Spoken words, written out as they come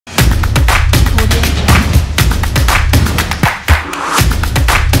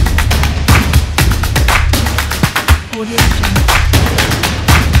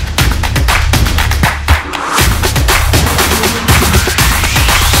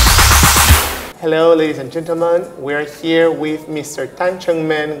Hello, ladies and gentlemen. We're here with Mr. Tan Chong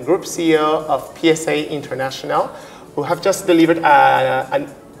Meng, Group CEO of PSA International, who have just delivered a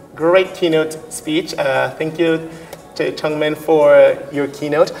great keynote speech. Thank you to Chong Meng for your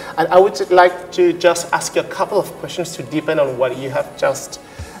keynote. And I would like to just ask you a couple of questions to deepen on what you have just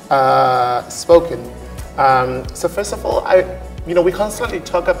spoken. So first of all, we constantly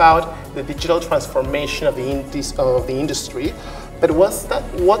talk about the digital transformation of the industry, but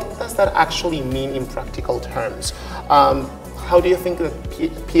what does that actually mean in practical terms? How do you think that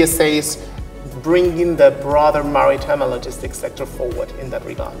PSA is bringing the broader maritime and logistics sector forward in that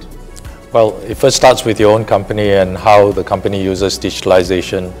regard? Well, it first starts with your own company and how the company uses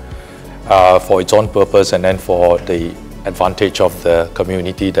digitalization for its own purpose and then for the advantage of the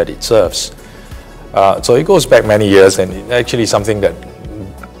community that it serves. So it goes back many years, and it's actually something that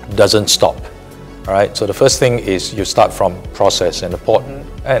doesn't stop. All right. So the first thing is you start from process, and the port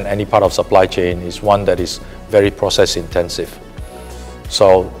and any part of supply chain is one that is very process intensive.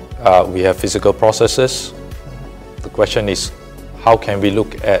 So we have physical processes. The question is, how can we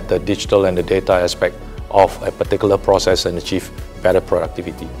look at the digital and the data aspect of a particular process and achieve better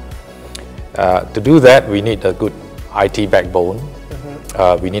productivity? To do that, we need a good IT backbone.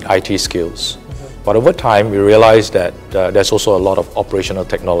 We need IT skills. But over time, we realize that there's also a lot of operational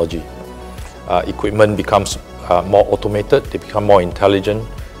technology. Equipment becomes more automated, they become more intelligent,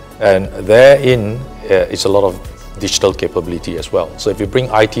 and therein is a lot of digital capability as well. So if you bring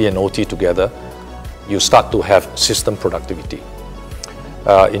IT and OT together, you start to have system productivity.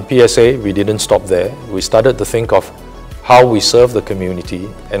 In PSA, we didn't stop there. We started to think of how we serve the community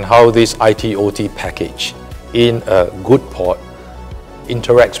and how this IT-OT package in a good port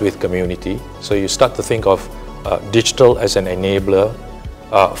interacts with community. So you start to think of digital as an enabler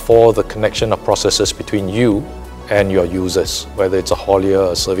for the connection of processes between you and your users, whether it's a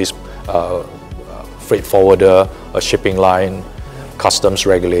haulier, a service freight forwarder, a shipping line, customs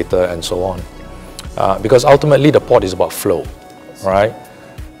regulator, and so on. Because ultimately the port is about flow, right?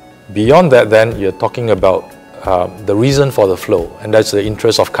 Beyond that, then you're talking about the reason for the flow, and that's the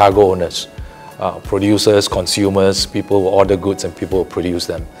interest of cargo owners, producers, consumers, people who order goods and people who produce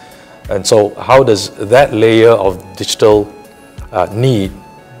them. And so how does that layer of digital need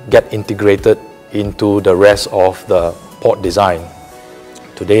get integrated into the rest of the port design?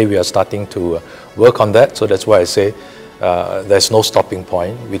 Today we are starting to work on that, so that's why I say there's no stopping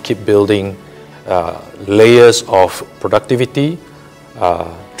point. We keep building layers of productivity,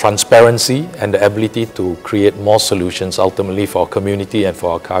 transparency, and the ability to create more solutions ultimately for our community and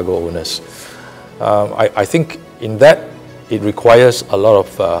for our cargo owners. I think in that it requires a lot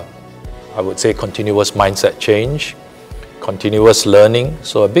of, I would say, continuous mindset change, continuous learning.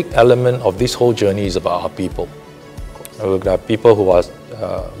 So a big element of this whole journey is about our people. We've got people who are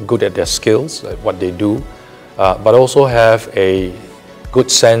good at their skills, at what they do, but also have a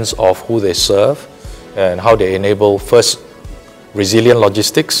good sense of who they serve and how they enable, first, resilient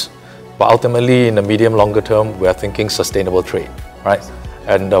logistics, but ultimately in the medium longer term, we are thinking sustainable trade, right?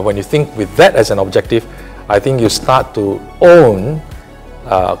 And when you think with that as an objective, I think you start to own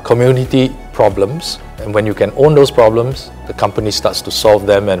community problems, and when you can own those problems, the company starts to solve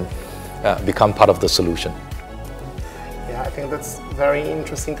them and become part of the solution. Yeah, I think that's very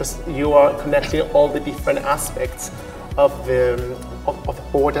interesting because you are connecting all the different aspects of the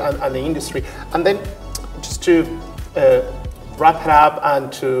port and the industry. And then just to wrap it up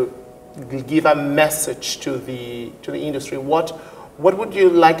and to give a message to the industry, what would you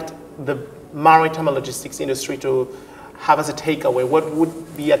like the maritime and logistics industry to have as a takeaway? What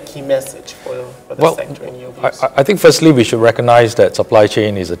would be a key message for the sector in your views? I think firstly we should recognize that supply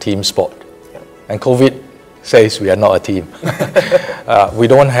chain is a team sport. Yeah. And COVID says we are not a team. We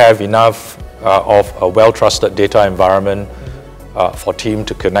don't have enough of a well-trusted data environment for team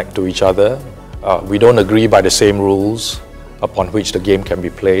to connect to each other. We don't agree by the same rules upon which the game can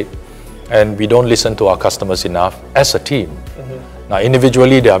be played, and we don't listen to our customers enough as a team. Now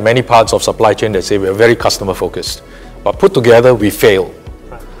individually there are many parts of supply chain that say we are very customer focused, but put together we fail.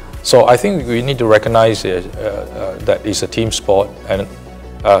 Right. So I think we need to recognize that it's a team sport, and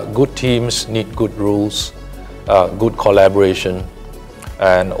good teams need good rules, good collaboration,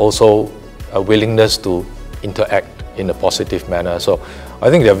 and also a willingness to interact in a positive manner. So I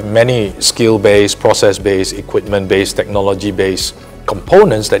think there are many skill-based, process-based, equipment-based, technology-based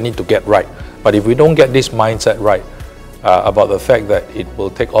components that need to get right. But if we don't get this mindset right about the fact that it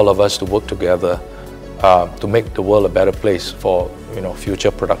will take all of us to work together to make the world a better place for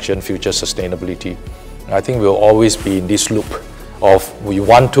future production, future sustainability, I think we'll always be in this loop of we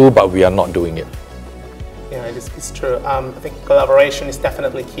want to, but we are not doing it. Yeah, it's true. I think collaboration is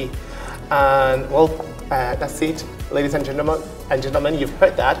definitely key. And well, that's it. Ladies and gentlemen, you've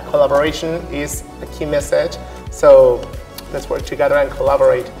heard that. Collaboration is a key message. So let's work together and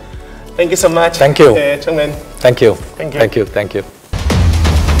collaborate. Thank you so much. Thank you. Chong Meng. Thank you. Thank you. Thank you. Thank you.